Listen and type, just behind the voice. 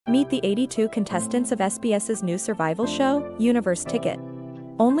Meet the 82 contestants of SBS's new survival show, Universe Ticket.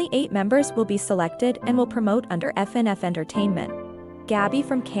 Only 8 members will be selected and will promote under FNF Entertainment. Gabby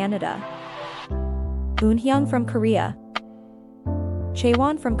from Canada. Eunhyung from Korea.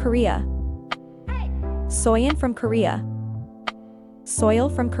 Chaewon from Korea. Soyeon from Korea. Soil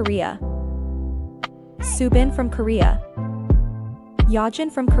from Korea. Subin from Korea. Yajin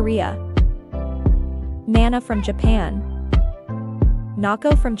from Korea. Nana from Japan.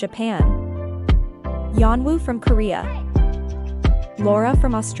 Nako from Japan. Yeonwoo from Korea. Laura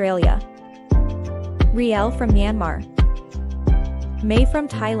from Australia. Riel from Myanmar. May from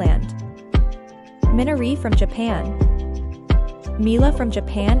Thailand. Minari from Japan. Mila from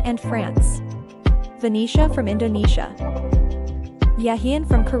Japan and France. Venetia from Indonesia. Yahyun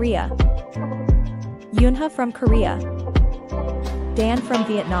from Korea. Yoonha from Korea. Dan from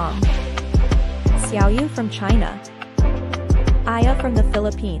Vietnam. Xiaoyu from China. Aya from the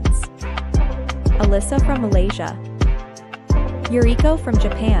Philippines. Alyssa from Malaysia. Yuriko from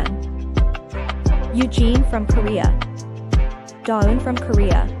Japan. Eugene from Korea. Daeun from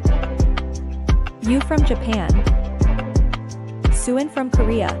Korea. Yu from Japan. Suin from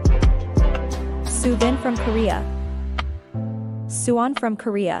Korea. Subin from Korea. Suwon from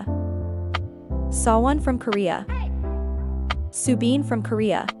Korea. Sawon from Korea. Subin from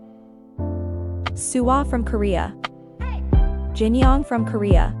Korea. Suwa from Korea. Jinyoung from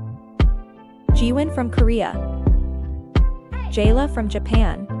Korea. Jiwon from Korea. Jayla from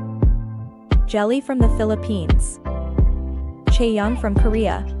Japan. Jelly from the Philippines. Chaeyoung from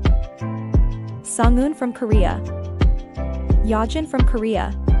Korea. Sungun from Korea. Yajin from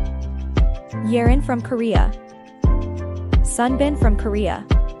Korea. Yerin from Korea. Sunbin from Korea.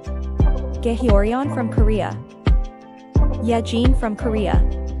 Gehyoryeon from Korea. Yejin from Korea.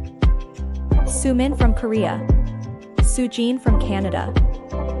 Sumin from Korea. Sujin from Canada.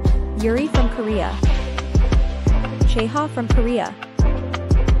 Yuri from Korea. Cheha from Korea.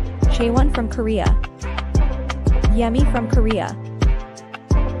 Chaewon from Korea. Yemi from Korea.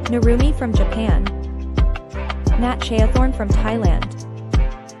 Narumi from Japan. Nat Chaethorn from Thailand.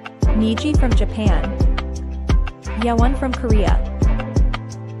 Niji from Japan. Yewon from Korea.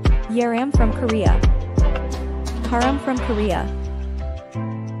 Yeram from Korea. Haram from Korea.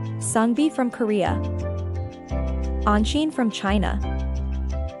 Sungbi from Korea. Anshin from China.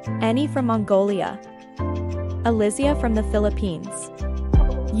 Annie from Mongolia. Alizia from the Philippines.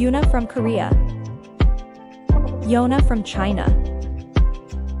 Yuna from Korea. Yona from China.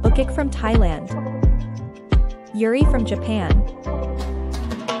 Ukik from Thailand. Yuri from Japan.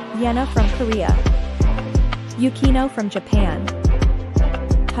 Yena from Korea. Yukino from Japan.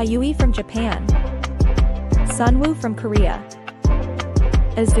 Tayui from Japan. Sunwoo from Korea.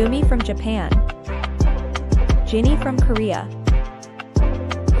 Azumi from Japan. Jinny from Korea.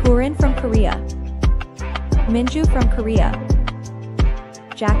 Kurin from Korea. Minju from Korea.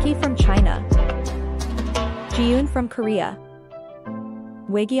 Jackie from China. Jiyoon from Korea.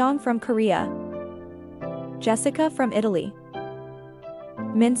 Wigyeong from Korea. Jessica from Italy.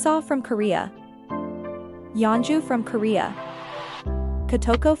 Minsaw from Korea. Yeonju from Korea.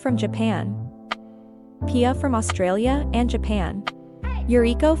 Kotoko from Japan. Pia from Australia and Japan.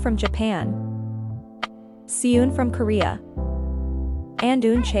 Yuriko from Japan. Seun from Korea. And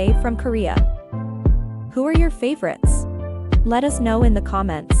Eun Chae from Korea. Who are your favorites? Let us know in the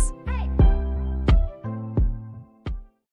comments.